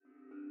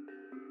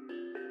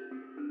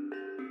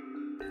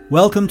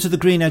Welcome to the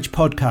Green Edge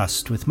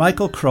podcast with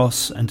Michael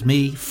Cross and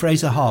me,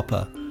 Fraser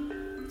Harper.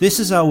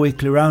 This is our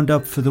weekly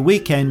roundup for the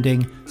week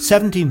ending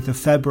 17th of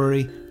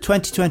February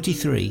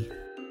 2023.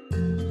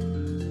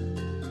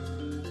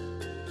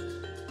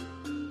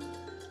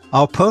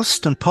 Our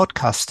post and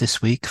podcast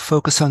this week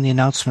focus on the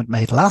announcement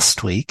made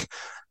last week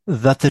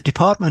that the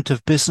Department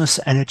of Business,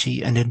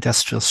 Energy and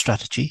Industrial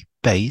Strategy,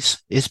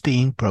 BEIS, is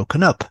being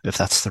broken up, if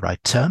that's the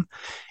right term,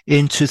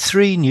 into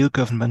three new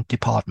government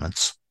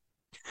departments.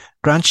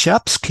 Grant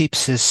Shapps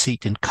keeps his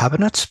seat in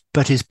Cabinet,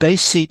 but his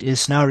BEIS seat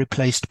is now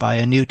replaced by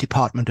a new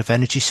Department of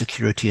Energy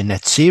Security and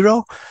Net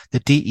Zero,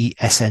 the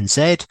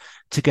DESNZ,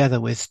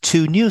 together with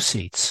two new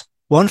seats.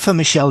 One for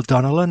Michelle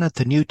Donnellan at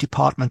the new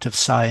Department of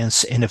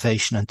Science,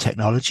 Innovation and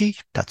Technology,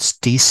 that's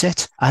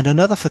DSIT, and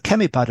another for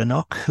Kemi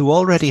Badenoch, who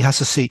already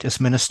has a seat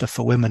as Minister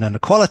for Women and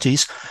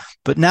Equalities,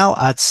 but now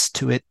adds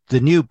to it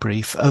the new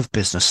brief of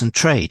Business and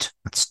Trade,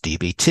 that's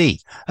DBT.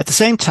 At the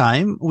same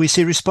time, we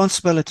see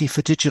responsibility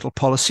for digital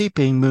policy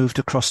being moved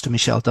across to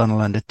Michelle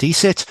Donnellan at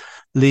DSIT,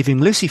 leaving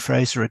Lucy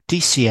Fraser at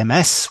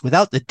DCMS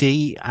without the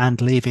D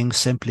and leaving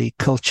simply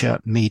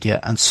Culture, Media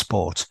and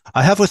Sport.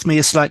 I have with me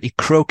a slightly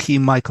croaky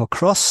Michael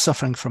Cross,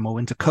 suffering from a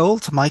winter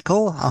cold.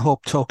 Michael, I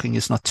hope talking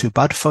is not too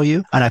bad for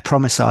you, and I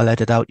promise I'll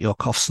edit out your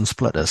coughs and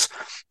splutters.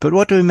 But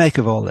what do we make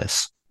of all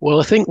this? Well,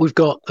 I think we've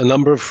got a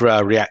number of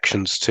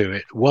reactions to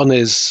it. One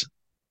is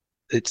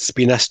it's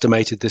been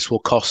estimated this will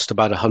cost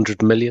about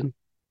 100 million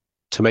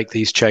to make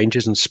these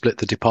changes and split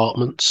the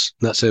departments.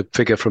 And that's a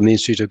figure from the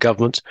Institute of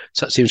Government.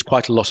 So that seems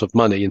quite a lot of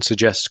money and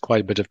suggests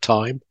quite a bit of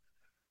time.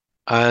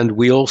 And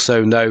we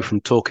also know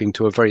from talking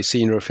to a very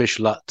senior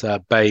official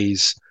at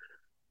BEIS,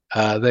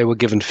 they were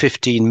given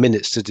 15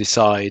 minutes to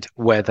decide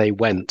where they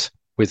went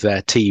with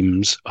their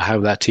teams, how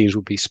their teams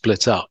would be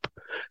split up.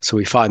 So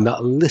we find that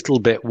a little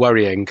bit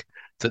worrying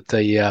that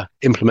the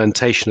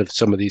implementation of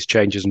some of these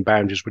changes and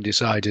boundaries were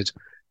decided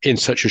in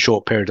such a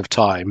short period of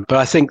time. But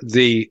I think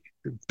the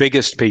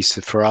biggest piece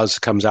for us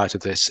comes out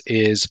of this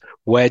is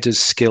where does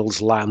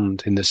skills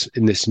land in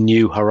this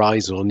new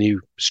horizon or new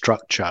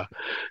structure?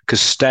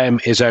 Because STEM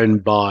is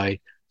owned by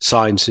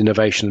Science,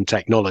 Innovation and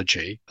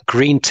Technology.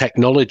 Green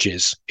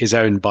Technologies is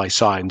owned by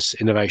Science,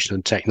 Innovation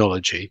and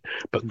Technology.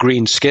 But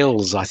Green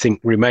Skills, I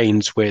think,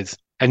 remains with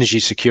Energy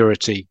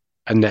Security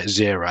and Net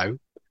Zero.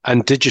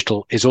 And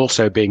digital is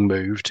also being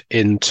moved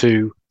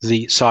into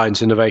the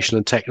Science, Innovation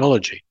and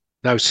Technology.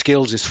 Now,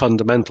 skills is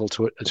fundamental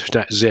to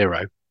net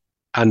zero.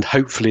 And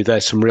hopefully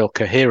there's some real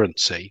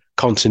coherency,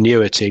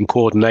 continuity and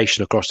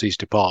coordination across these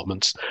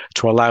departments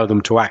to allow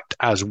them to act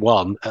as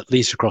one, at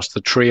least across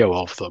the trio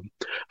of them,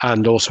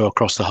 and also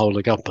across the whole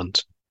of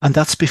government. And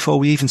that's before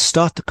we even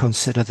start to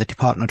consider the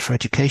Department for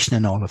Education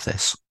in all of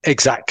this.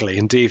 Exactly.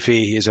 And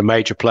DfE is a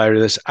major player in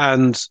this.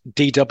 And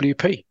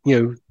DWP,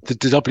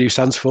 the W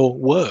stands for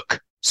work.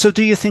 So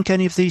do you think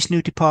any of these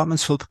new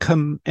departments will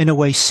become, in a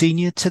way,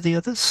 senior to the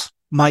others?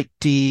 Might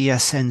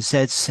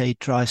DESNZ, say,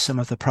 drive some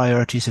of the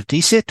priorities of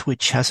DSIT,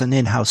 which has an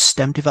in-house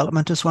STEM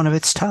development as one of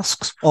its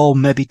tasks? Or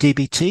maybe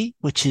DBT,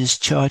 which is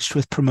charged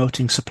with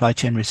promoting supply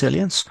chain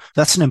resilience?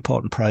 That's an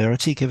important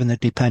priority given the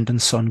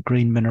dependence on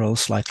green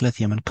minerals like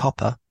lithium and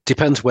copper.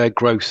 Depends where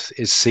growth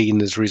is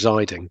seen as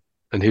residing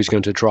and who's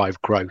going to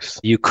drive growth.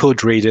 You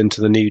could read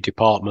into the new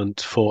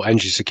department for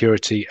energy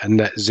security and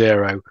net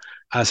zero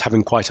as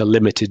having quite a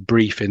limited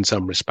brief in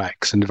some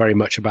respects and very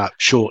much about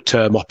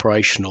short-term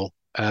operational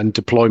and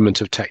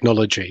deployment of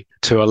technology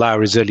to allow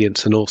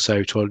resilience and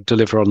also to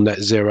deliver on net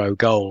zero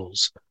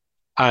goals,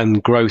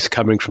 and growth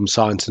coming from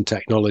science and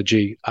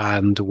technology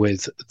and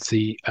with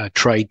the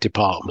trade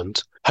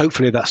department.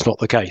 Hopefully that's not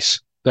the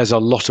case. There's a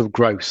lot of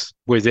growth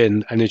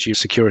within energy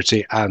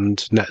security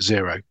and net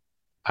zero.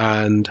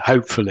 And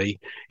hopefully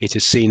it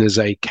is seen as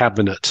a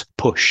cabinet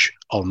push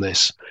on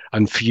this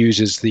and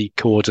fuses the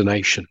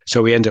coordination.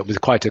 So we end up with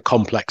quite a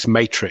complex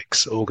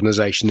matrix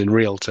organisation in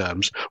real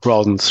terms,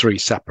 rather than three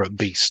separate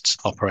beasts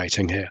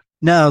operating here.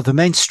 Now, the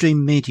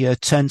mainstream media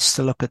tends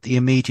to look at the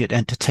immediate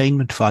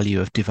entertainment value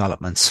of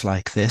developments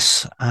like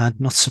this, and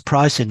not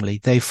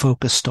surprisingly, they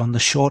focused on the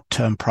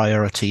short-term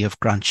priority of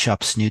Grant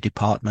Shapps' new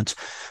department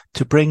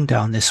to bring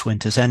down this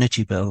winter's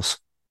energy bills.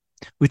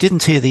 We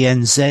didn't hear the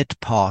NZ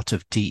part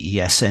of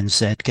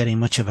DESNZ getting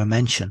much of a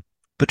mention,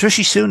 but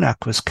Rishi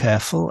Sunak was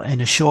careful in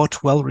a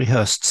short,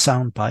 well-rehearsed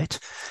soundbite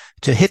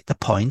to hit the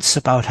points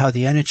about how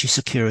the energy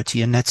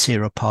security and net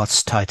zero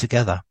parts tie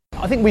together.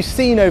 I think we've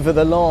seen over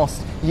the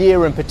last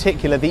year in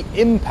particular the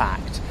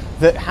impact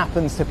that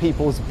happens to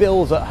people's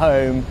bills at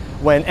home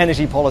when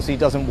energy policy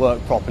doesn't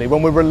work properly,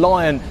 when we're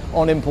reliant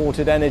on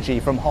imported energy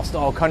from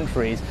hostile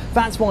countries.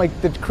 That's why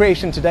the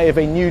creation today of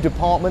a new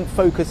department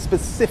focused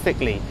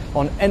specifically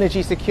on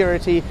energy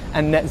security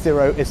and net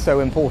zero is so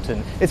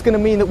important. It's going to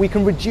mean that we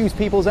can reduce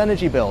people's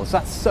energy bills.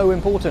 That's so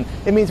important.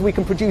 It means we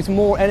can produce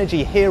more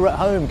energy here at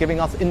home, giving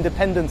us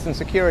independence and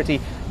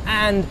security,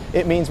 and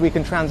it means we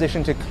can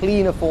transition to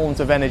cleaner forms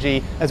of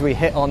energy as we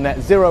hit our net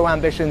zero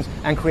ambitions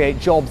and create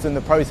jobs in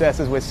the process,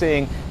 as we're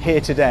seeing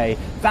here today.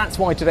 That's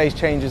why today's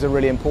changes are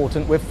really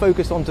important. We're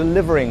focused on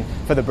delivering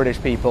for the British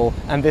people,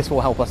 and this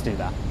will help us do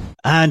that.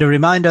 And a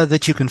reminder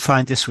that you can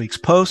find this week's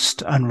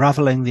post,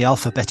 Unravelling the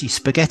Alphabetti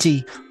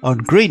Spaghetti,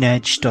 on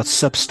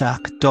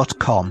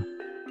greenedge.substack.com.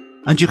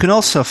 And you can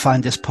also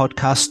find this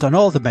podcast on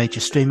all the major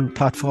streaming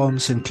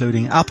platforms,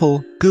 including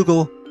Apple,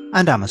 Google,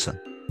 and Amazon.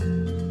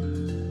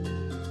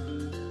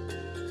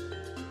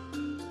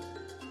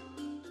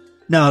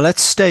 Now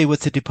let's stay with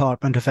the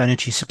Department of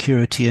Energy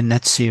Security and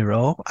Net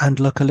Zero and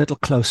look a little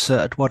closer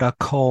at what are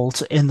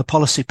called, in the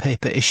policy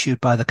paper issued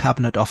by the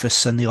Cabinet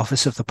Office and the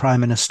Office of the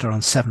Prime Minister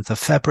on 7th of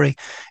February,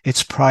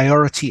 its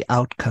priority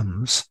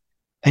outcomes.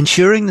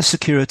 Ensuring the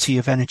security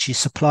of energy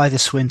supply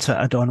this winter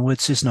and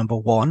onwards is number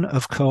one,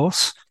 of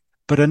course,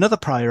 but another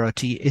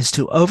priority is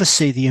to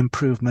oversee the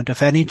improvement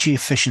of energy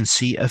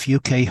efficiency of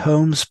UK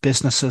homes,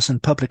 businesses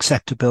and public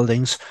sector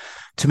buildings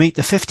to meet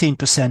the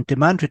 15%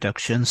 demand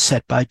reduction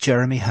set by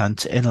Jeremy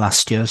Hunt in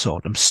last year's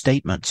autumn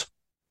statement.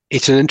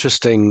 It's an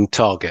interesting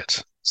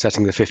target,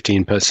 setting the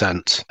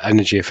 15%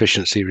 energy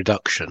efficiency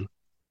reduction.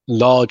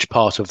 Large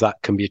part of that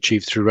can be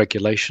achieved through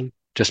regulation,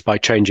 just by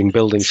changing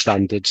building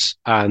standards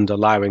and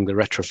allowing the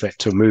retrofit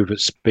to move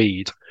at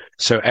speed.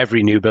 So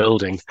every new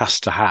building has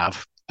to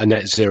have a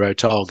net zero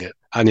target.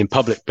 And in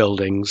public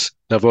buildings,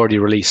 they've already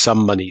released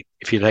some money,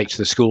 if you take to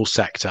the school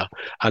sector,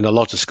 and a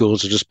lot of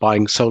schools are just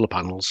buying solar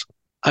panels.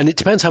 And it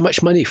depends how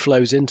much money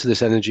flows into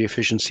this energy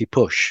efficiency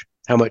push,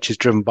 how much is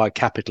driven by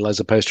capital as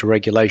opposed to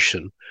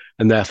regulation,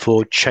 and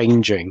therefore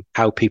changing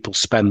how people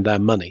spend their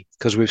money.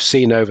 Because we've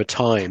seen over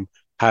time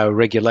how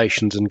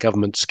regulations and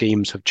government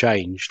schemes have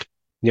changed.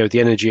 You know,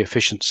 the energy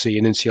efficiency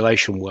and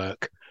insulation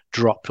work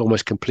dropped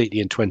almost completely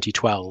in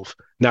 2012,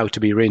 now to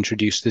be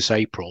reintroduced this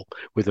April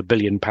with a £1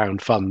 billion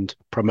fund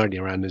primarily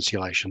around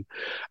insulation.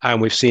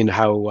 And we've seen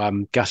how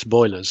gas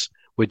boilers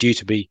were due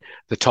to be,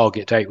 the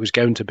target date was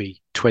going to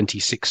be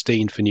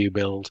 2016 for new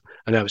build,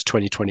 and now it's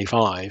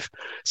 2025.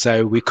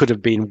 So we could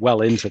have been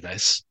well into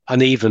this.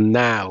 And even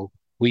now,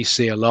 we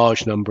see a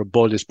large number of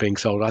boilers being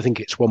sold. I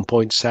think it's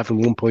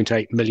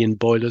 1.8 million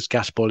boilers,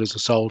 gas boilers are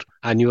sold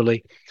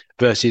annually,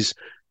 versus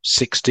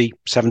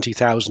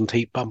 70,000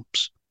 heat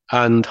pumps.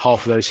 And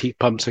half of those heat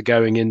pumps are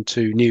going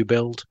into new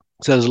build.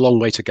 So there's a long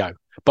way to go.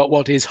 But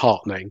what is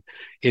heartening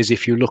is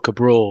if you look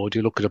abroad,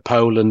 you look at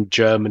Poland,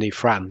 Germany,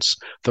 France,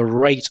 the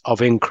rate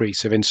of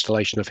increase of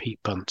installation of heat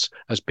pumps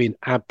has been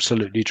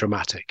absolutely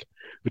dramatic.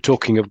 We're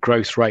talking of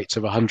growth rates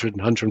of 100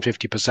 and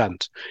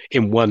 150%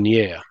 in 1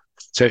 year.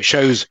 So it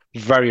shows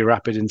very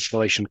rapid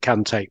installation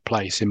can take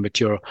place in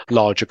mature,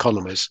 large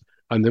economies,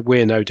 and that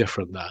we're no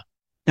different there.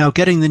 Now,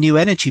 getting the new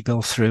energy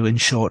bill through in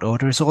short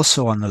order is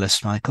also on the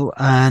list, Michael,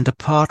 and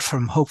apart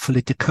from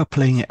hopefully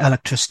decoupling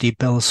electricity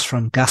bills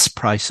from gas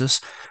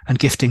prices and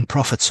gifting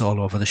profits all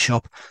over the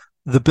shop,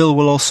 the bill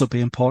will also be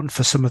important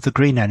for some of the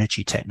green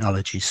energy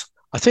technologies.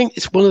 I think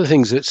it's one of the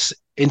things that's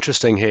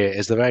interesting here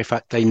is the very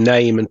fact they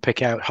name and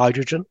pick out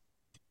hydrogen.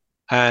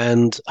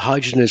 And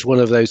hydrogen is one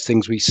of those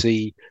things we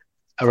see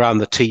around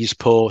the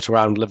Teesport,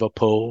 around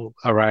Liverpool,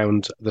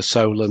 around the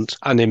Solent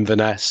and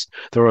Inverness.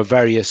 There are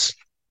various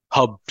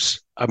hubs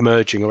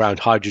emerging around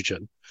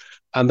hydrogen.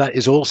 And that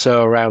is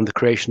also around the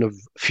creation of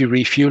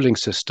refueling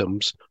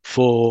systems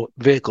for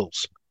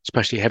vehicles,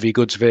 especially heavy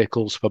goods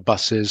vehicles, for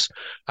buses,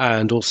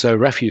 and also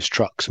refuse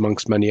trucks,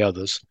 amongst many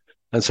others.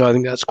 And so I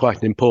think that's quite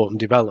an important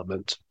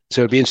development.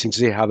 So it'll be interesting to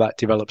see how that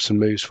develops and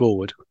moves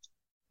forward.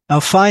 Now,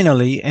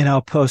 finally, in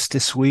our post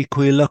this week,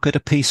 we look at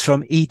a piece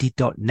from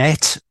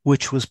edie.net,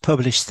 which was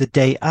published the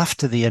day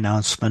after the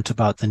announcement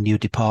about the new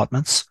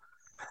departments.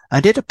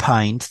 And it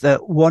opined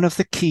that one of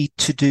the key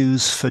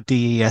to-dos for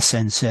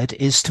DESNZ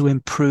is to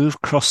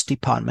improve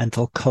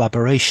cross-departmental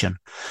collaboration.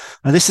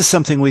 Now, this is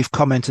something we've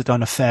commented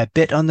on a fair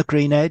bit on the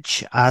Green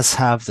Edge, as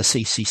have the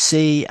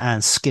CCC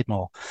and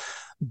Skidmore.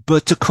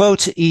 But to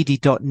quote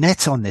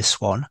edie.net on this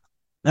one,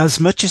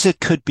 as much as it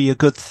could be a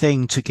good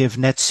thing to give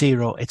net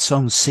zero its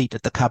own seat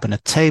at the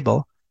cabinet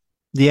table,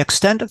 the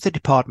extent of the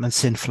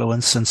department's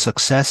influence and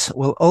success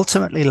will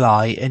ultimately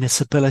lie in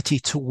its ability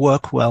to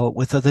work well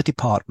with other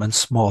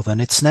departments more than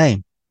its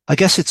name. I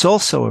guess it's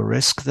also a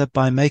risk that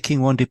by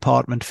making one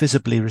department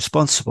visibly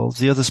responsible,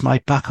 the others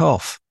might back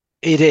off.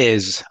 It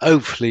is.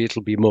 Hopefully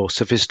it'll be more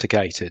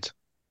sophisticated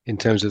in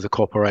terms of the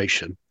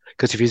cooperation.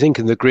 Because if you think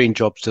in the Green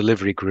Jobs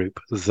Delivery Group,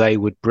 they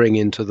would bring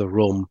into the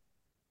room,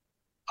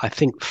 I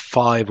think,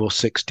 5 or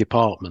 6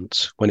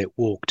 departments when it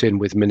walked in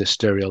with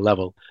ministerial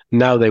level.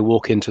 Now they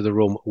walk into the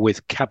room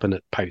with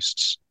cabinet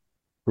posts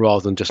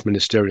rather than just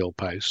ministerial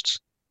posts.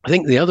 I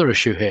think the other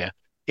issue here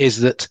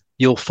is that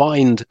you'll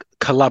find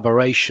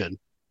collaboration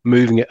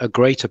moving at a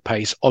greater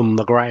pace on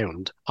the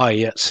ground,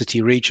 i.e. at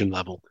city region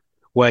level,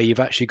 where you've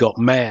actually got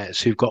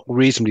mayors who've got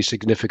reasonably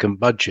significant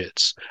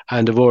budgets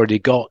and have already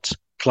got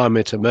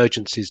climate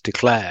emergencies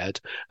declared,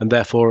 and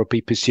therefore will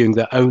be pursuing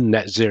their own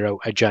net zero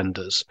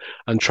agendas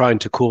and trying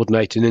to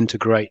coordinate and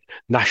integrate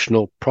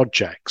national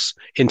projects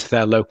into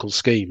their local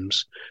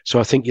schemes. So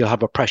I think you'll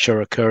have a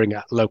pressure occurring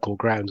at local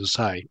ground, as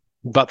I say.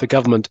 But the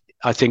government,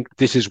 I think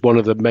this is one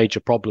of the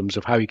major problems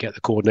of how you get the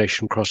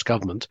coordination across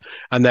government.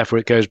 And therefore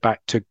it goes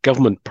back to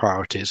government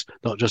priorities,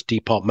 not just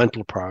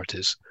departmental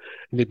priorities.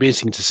 And it'd be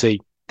interesting to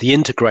see the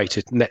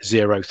integrated net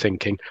zero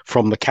thinking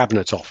from the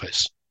Cabinet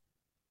Office,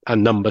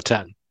 and number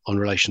 10 on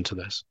relation to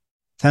this.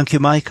 Thank you,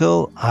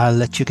 Michael. I'll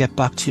let you get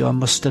back to your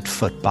mustard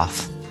foot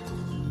bath.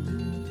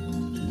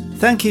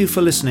 Thank you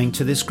for listening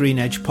to this Green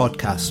Edge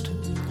podcast.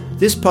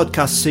 This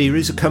podcast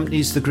series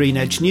accompanies the Green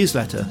Edge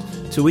newsletter,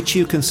 to which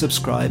you can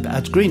subscribe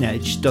at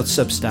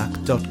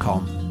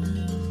greenedge.substack.com.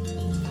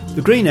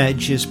 The Green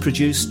Edge is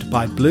produced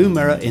by Blue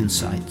Mirror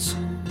Insights.